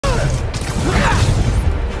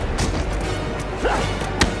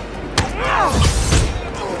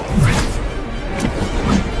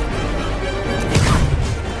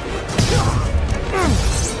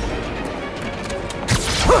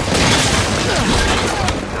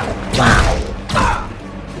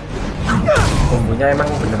Spiderman-nya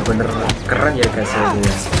emang bener-bener keren ya guys ya.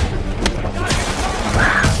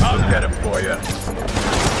 I'll get it for you.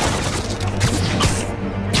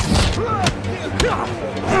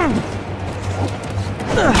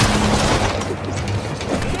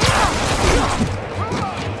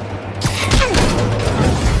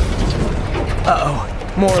 Uh-oh,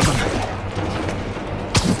 more of them.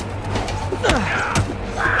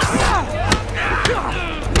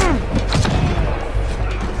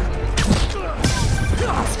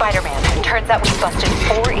 Spider-Man, turns out we busted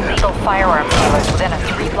 4 illegal firearm dealers within a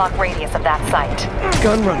 3-block radius of that site.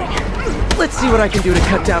 Gun running. Let's see what I can do to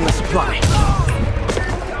cut down the supply.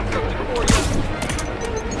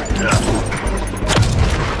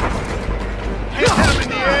 Hit him in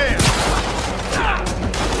the air.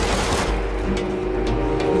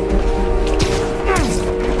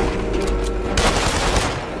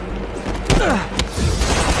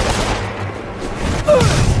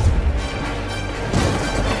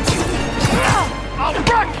 I'll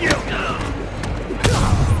wreck you.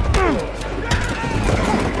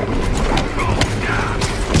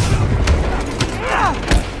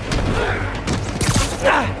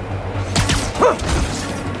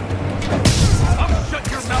 I'll shut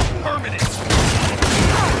your mouth permanent.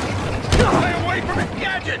 Stay away from it,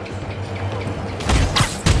 gadget.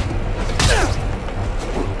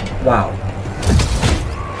 Wow.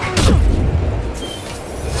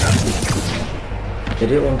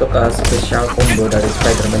 Jadi untuk spesial combo dari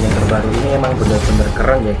Spiderman yang terbaru ini emang benar-benar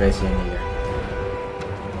keren ya guys ini ya.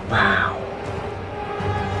 Wow.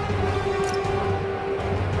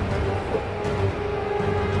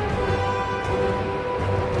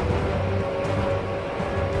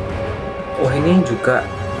 Oh ini juga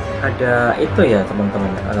ada itu ya teman-teman,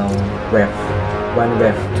 wave 1,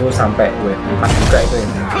 wave 2 sampai wave 4 juga itu ya.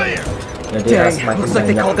 Jadi semakin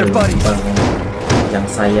banyak yang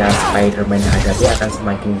saya Spiderman hadapi akan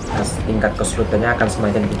semakin tingkat kesulitannya akan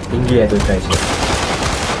semakin tinggi ya tuh guys.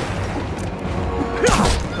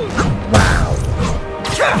 Wow.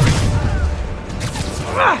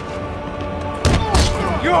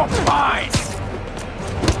 You're fine.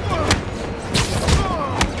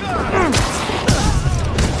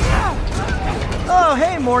 Oh,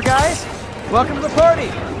 hey, more guys. Welcome to the party.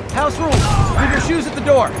 House rules. Leave your shoes at the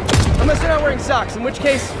door. Unless you're not wearing socks, in which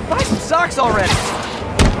case, buy some socks already.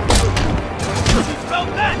 You smell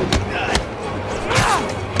that?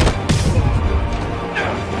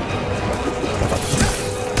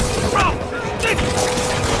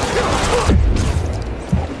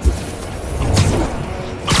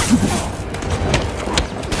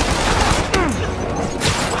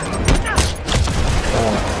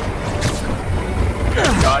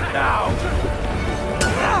 Got it now.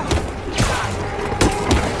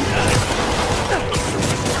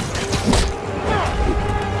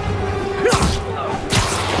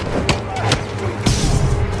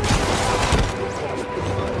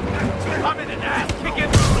 I'm in an ass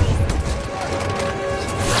kicking.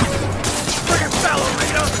 Bring it,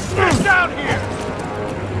 ballerina. Get down here.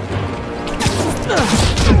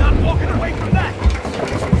 Not walking away from that.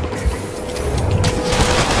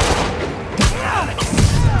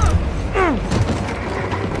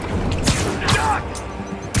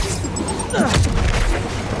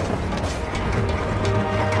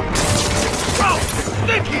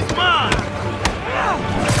 Think he's mine!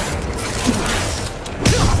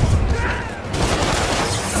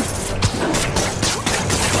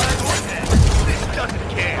 This doesn't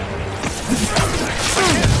care.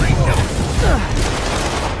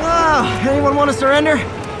 Anyone want to surrender?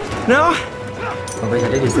 No? Oke,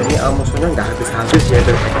 jadi di sini musuhnya nggak habis-habis ya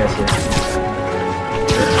guys ya.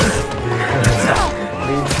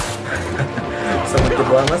 Ini semakin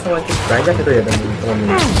lama semakin banyak itu ya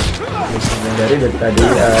teman-teman. Musuhnya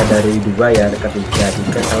dari 2 ya ke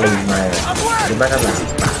 3 ke 5 ya. 5 kan 8.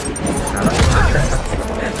 Sekarang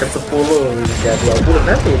ke 10 ya 20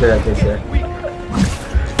 nanti itu ya guys ya.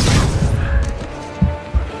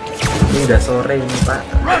 Ini udah sore ini Pak.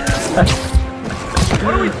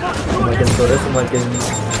 Semakin sore semakin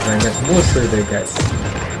banyak musuh itu guys.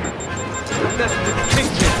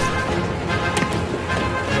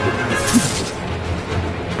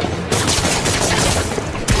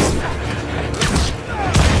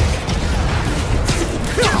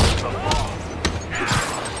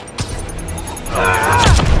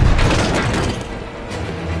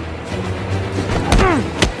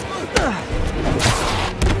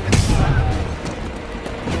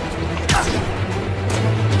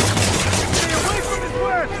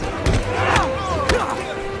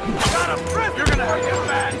 You're gonna hurt your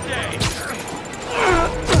back.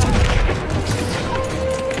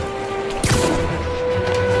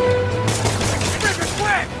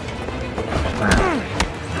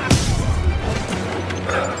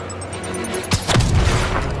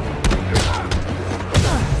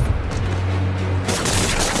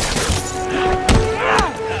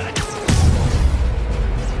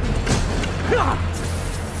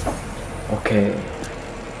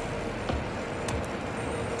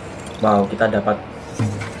 Wow, kita dapat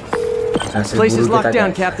hasil Place is buru locked kita, down,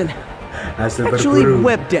 guys. Captain. Hasil Actually, berburu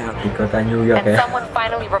web down. di kota New York And ya. someone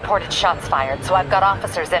finally reported shots fired, so I've got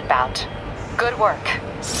officers inbound. Good work.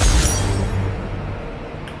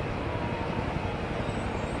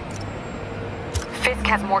 Fisk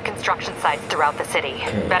has more construction sites throughout the city,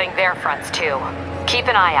 betting their fronts too. Keep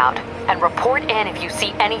an eye out, and report in if you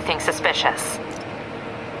see anything suspicious.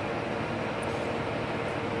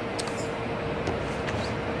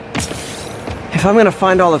 If I'm gonna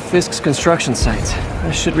find all of Fisk's construction sites,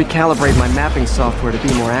 I should recalibrate my mapping software to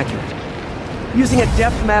be more accurate. Using a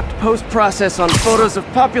depth-mapped post-process on photos of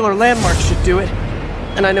popular landmarks should do it.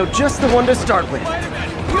 And I know just the one to start with. Spider-Man,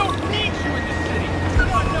 we don't need you in this city. We've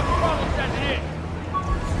got enough problems as it is.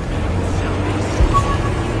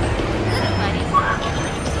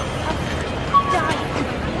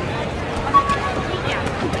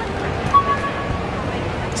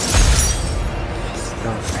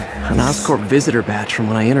 An Oscorp visitor badge from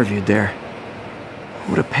when I interviewed there.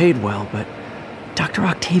 Would have paid well, but Dr.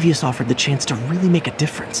 Octavius offered the chance to really make a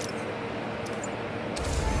difference.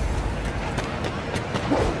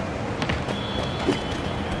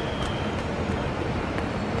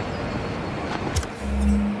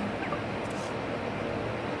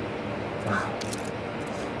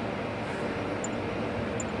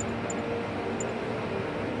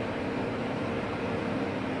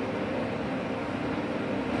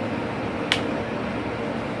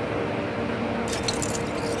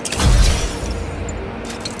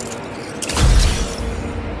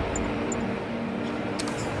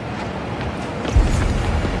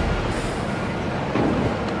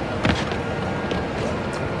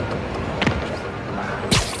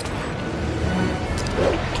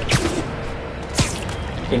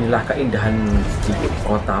 Inilah keindahan di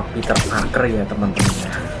kota Peter Parker ya teman-teman.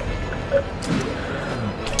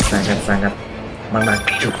 Sangat-sangat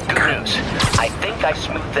menakjubkan. Good news. I think I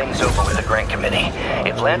smoothed things over with the grant committee.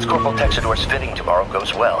 If Lance Corporal Texador's fitting tomorrow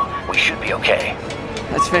goes well, we should be okay.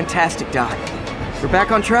 That's fantastic, Doc. We're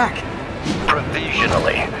back on track.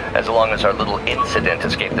 Provisionally, as long as our little incident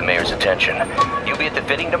escaped the mayor's attention. You'll be at the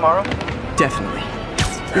fitting tomorrow? Definitely.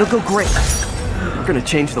 It'll go great. We're gonna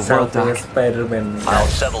change the world, Selfie Doc. Spiderman. I'll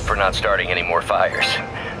settle for not starting any more fires.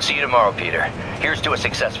 See you tomorrow, Peter. Here's to a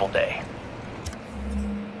successful day.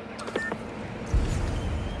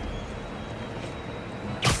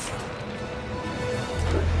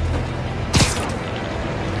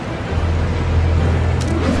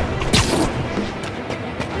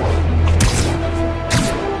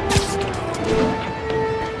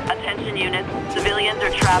 Attention units, civilians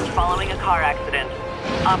are trapped following a car accident.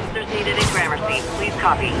 Officers needed in Gramercy. Please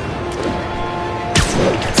copy.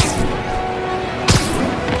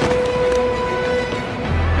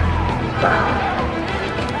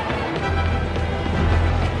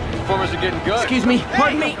 Performers are getting good. Excuse me,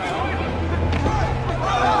 pardon me.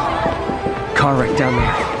 Car wreck down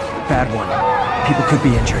there. Bad one. People could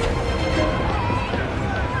be injured.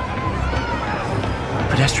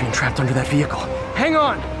 Pedestrian trapped under that vehicle. Hang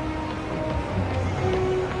on!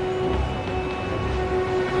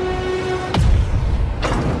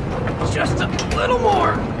 Just a little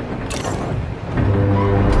more.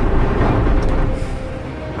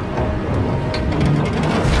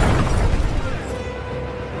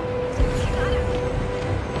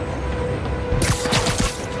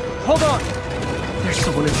 Hold on! There's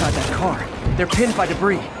someone inside that car. They're pinned by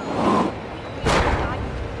debris.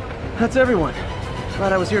 That's everyone.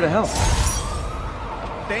 Glad I was here to help.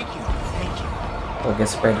 Thank you. Thank you. Oke,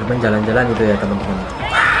 Spiderman jalan-jalan gitu ya teman-teman.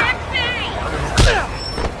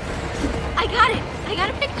 I got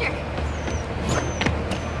a picture.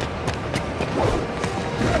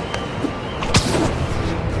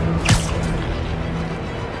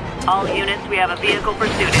 All units, we have a vehicle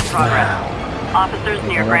pursuit in progress. Officers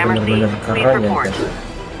near Karena Gramercy, bener-bener please keren ya report.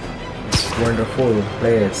 guys. Wonderful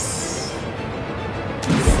place.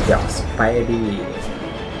 Ya, Spidey.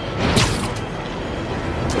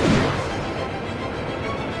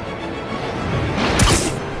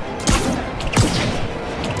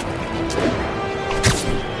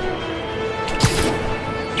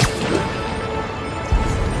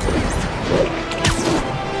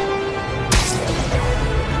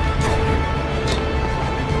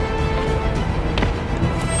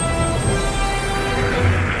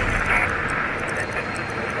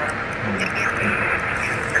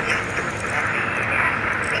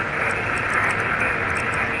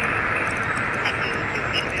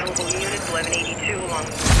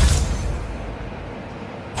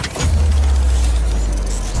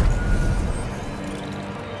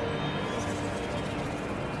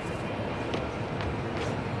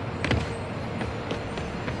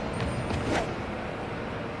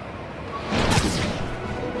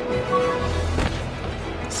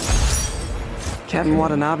 Captain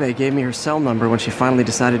Watanabe gave me her cell number when she finally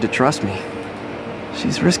decided to trust me.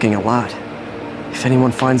 She's risking a lot. If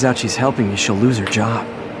anyone finds out she's helping me, she'll lose her job.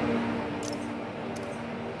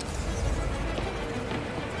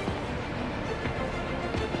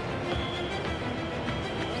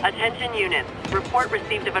 Attention units. Report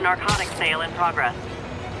received of a narcotics sale in progress.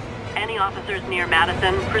 Any officers near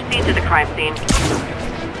Madison, proceed to the crime scene.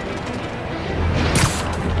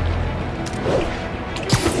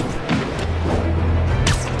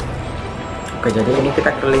 Oke, jadi ini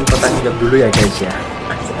kita keliling kota New York dulu ya guys ya.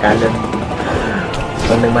 Sekalian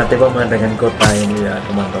menikmati pemandangan kota ini ya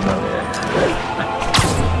teman-teman ya.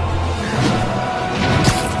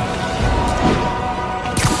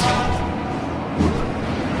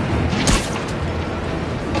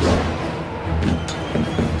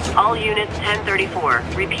 All units 1034.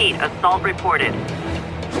 Repeat, assault reported.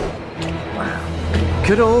 Wow.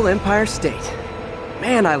 Good old Empire State.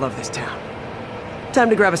 Man, I love this town.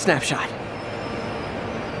 Time to grab a snapshot.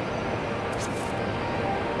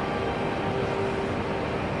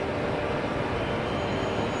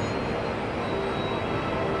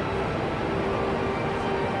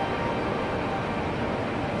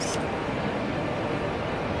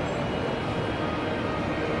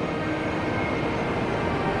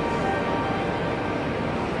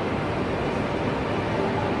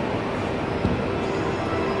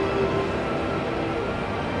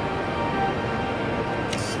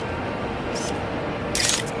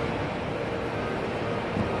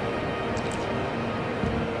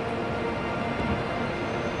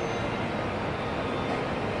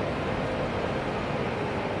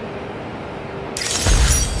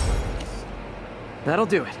 That'll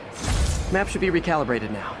do it. Map should be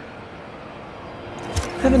recalibrated now.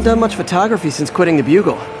 Haven't done much photography since quitting the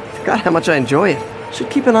Bugle. Forgot how much I enjoy it. Should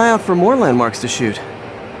keep an eye out for more landmarks to shoot.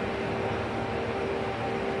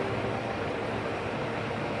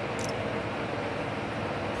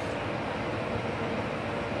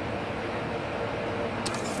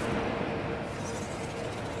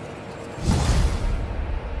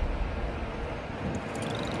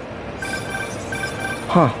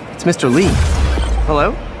 Huh, it's Mr. Lee.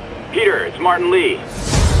 Hello? Peter, it's Martin Lee.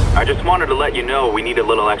 I just wanted to let you know we need a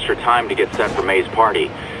little extra time to get set for May's party.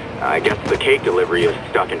 I guess the cake delivery is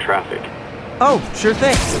stuck in traffic. Oh, sure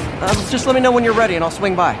thing. Just let me know when you're ready and I'll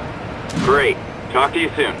swing by. Great. Talk to you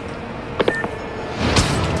soon.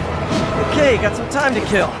 Okay, got some time to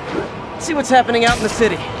kill. Let's see what's happening out in the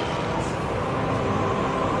city.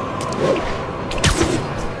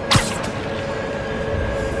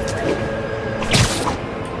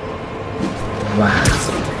 Wah,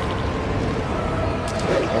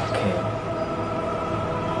 oke.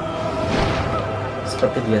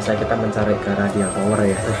 Seperti biasa kita mencari ke radiator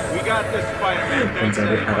ya,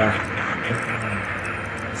 mencari arah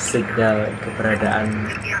signal keberadaan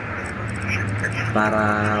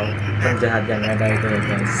para penjahat yang ada itu ya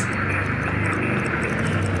guys.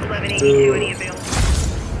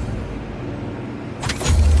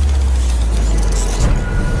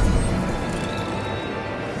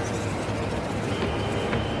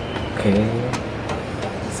 Oke,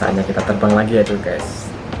 saatnya kita terbang lagi ya tuh guys.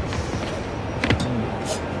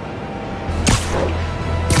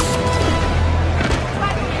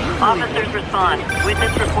 Officers respond. Witness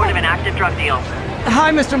report of an active drug deal. Hi,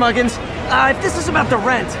 Mr. Muggins. If this is about the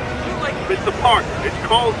rent... Mr. Parker, it's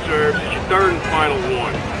call served. It's your third and final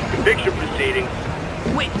one. Conviction proceedings.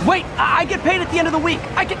 Wait! I get paid at the end of the week.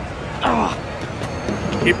 I get... Ugh.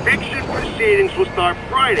 Eviction proceedings will start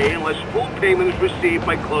Friday unless full payment is received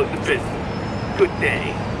by close of business. Good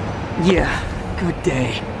day. Yeah, good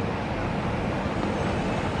day.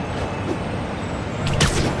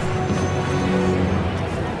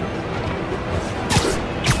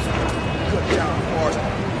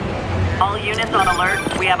 All units on alert.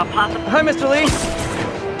 We have a possible... Hi, Mr. Lee.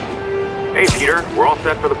 Hey, Peter. We're all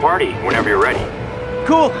set for the party whenever you're ready.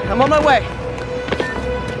 Cool, I'm on my way.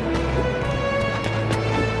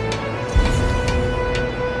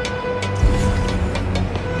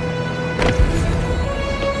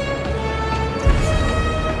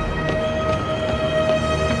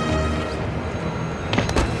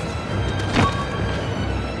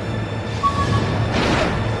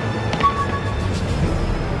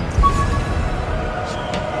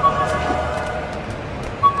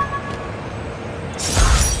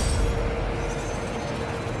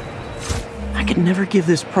 I could never give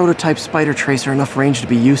this prototype spider tracer enough range to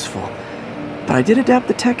be useful, but I did adapt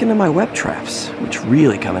the tech into my web traps, which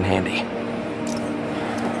really come in handy.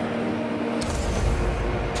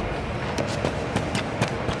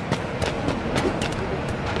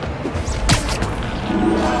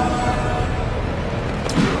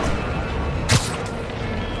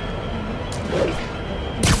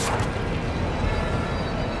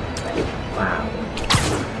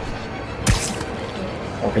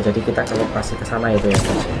 Oke, jadi kita ke lokasi ke sana itu ya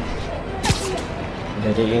guys.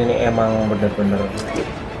 Jadi ini emang bener-bener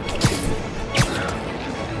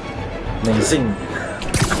amazing,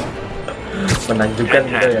 menanjukkan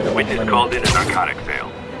gitu ya Witness teman-teman. called in a narcotic sale.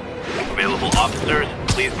 Available officers,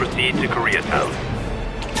 please proceed to Koreatown.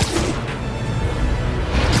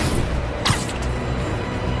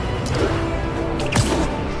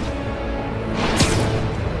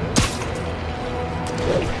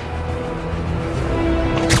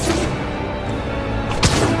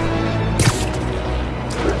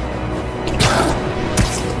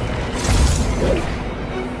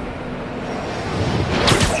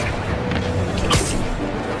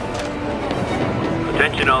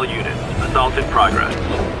 Attention all units. Assault in progress.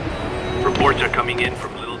 Reports are coming in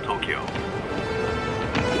from Little Tokyo.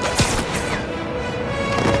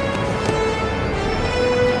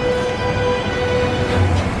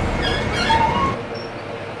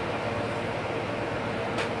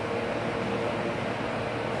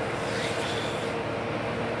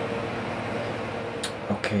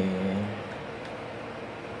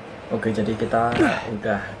 Oke, jadi kita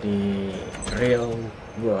udah di real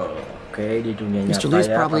world. Oke, di dunia nyata Mr. Lee's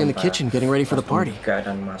ya, probably in the tanpa kitchen getting ready for the party.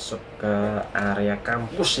 dan masuk ke area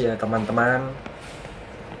kampus ya teman-teman.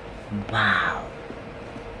 Wow.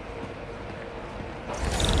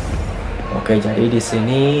 Oke, jadi di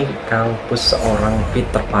sini kampus seorang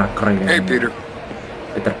Peter Parker ya. Hey Peter.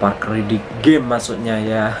 Peter Parker di game maksudnya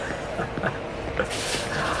ya.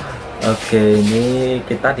 Oke, ini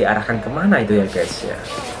kita diarahkan kemana itu ya guys ya?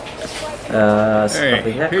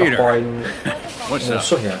 Sepertinya ke Peter. poin What's up?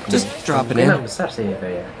 musuh ya. Just drop it in. Kemungkinan besar sih ya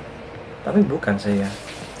kayak. Tapi bukan saya.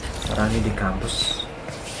 Orang ini di kampus.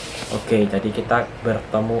 Oke, jadi kita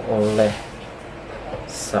bertemu oleh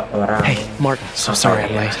seorang. Hey, Martin. So sorry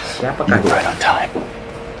I'm late. Siapakah You're dia? right on time.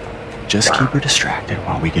 Just keep her distracted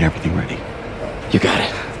while we get everything ready. You got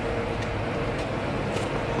it.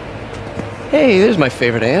 Hey, there's my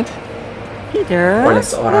favorite aunt. Peter, Oleh what a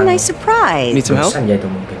seorang nice surprise. Need some help? dosen ya itu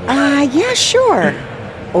mungkin ya. Yeah, sure.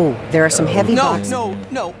 Oh, there are some heavy No, boxes.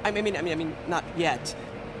 no. I mean, not yet.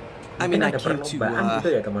 I Mungkin mean, I ada came to. perlombaan gitu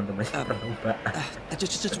ya teman-teman. Perlombaan. I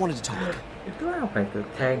just wanted to talk. Itu apa itu?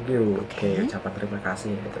 Thank you. Oke, ucapan terima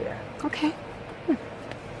kasih gitu ya. Okay.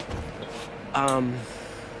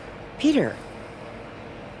 Peter,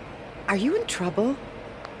 are you in trouble?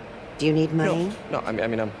 Do you need money? No. I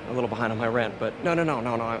mean, I'm a little behind on my rent, but no.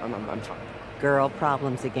 I'm fine. Girl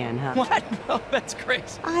problems again, huh? What? No, that's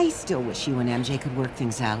crazy. I still wish you and MJ could work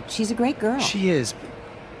things out. She's a great girl. She is.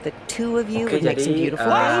 The two of you Oke, would make some jadi beautiful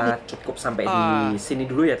baby. cukup sampai di sini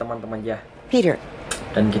dulu ya teman-teman ya. Peter,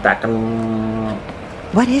 Dan kita akan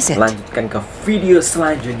what is it? lanjutkan ke video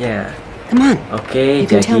selanjutnya. Come on. Oke, You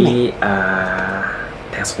can tell me. jadi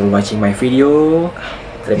thanks for watching my video.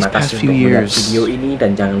 Terima These past kasih few untuk melihat years, video ini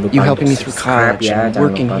dan jangan lupa you untuk helping me through subscribe college ya, and jangan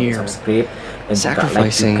working lupa untuk here, subscribe dan juga like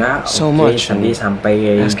sacrificing juga. so Oke, much nanti and sampai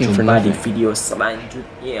asking for jumpa di nothing. video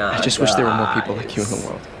selanjutnya. I just wish there were more people like you in the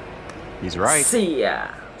world. He's right. See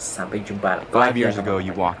ya. Sampai jumpa. 5 years lagi ya, ago,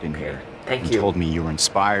 you teman-teman. walked in Oke, here Thank and you. told me you were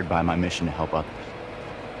inspired by my mission to help others.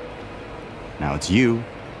 Now it's you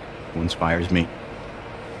who inspires me.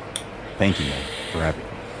 Thank you, man, for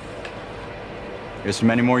everything. Here's to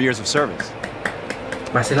many more years of service.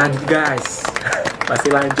 Masih lanjut guys.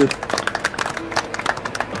 Masih lanjut.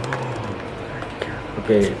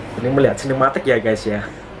 Oke, ini melihat sinematik ya guys ya.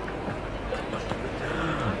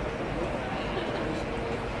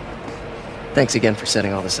 Thanks again for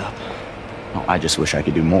setting all this up. Oh, I just wish I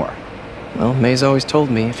could do more. Well, May's always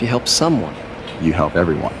told me if you help someone. You help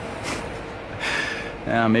everyone.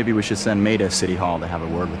 Maybe we should send May to City Hall to have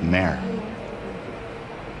a word with the mayor.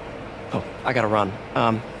 Oh, I gotta run.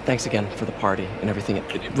 Thanks again for the party and everything. It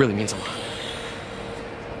really means a lot.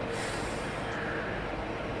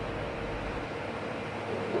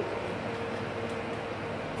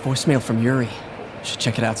 Voicemail from Yuri. Should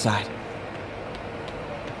check it outside.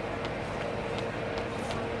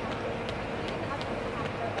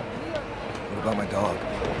 What about my dog?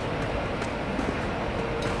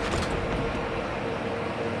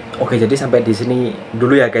 Oke, jadi sampai di sini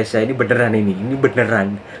dulu ya guys ya. Ini beneran ini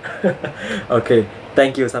beneran. Oke,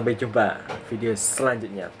 thank you. Sampai jumpa video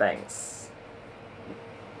selanjutnya. Thanks.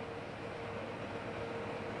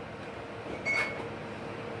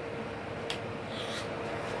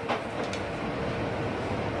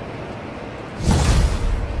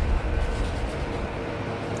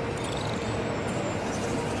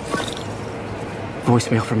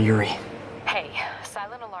 Voicemail from Yuri.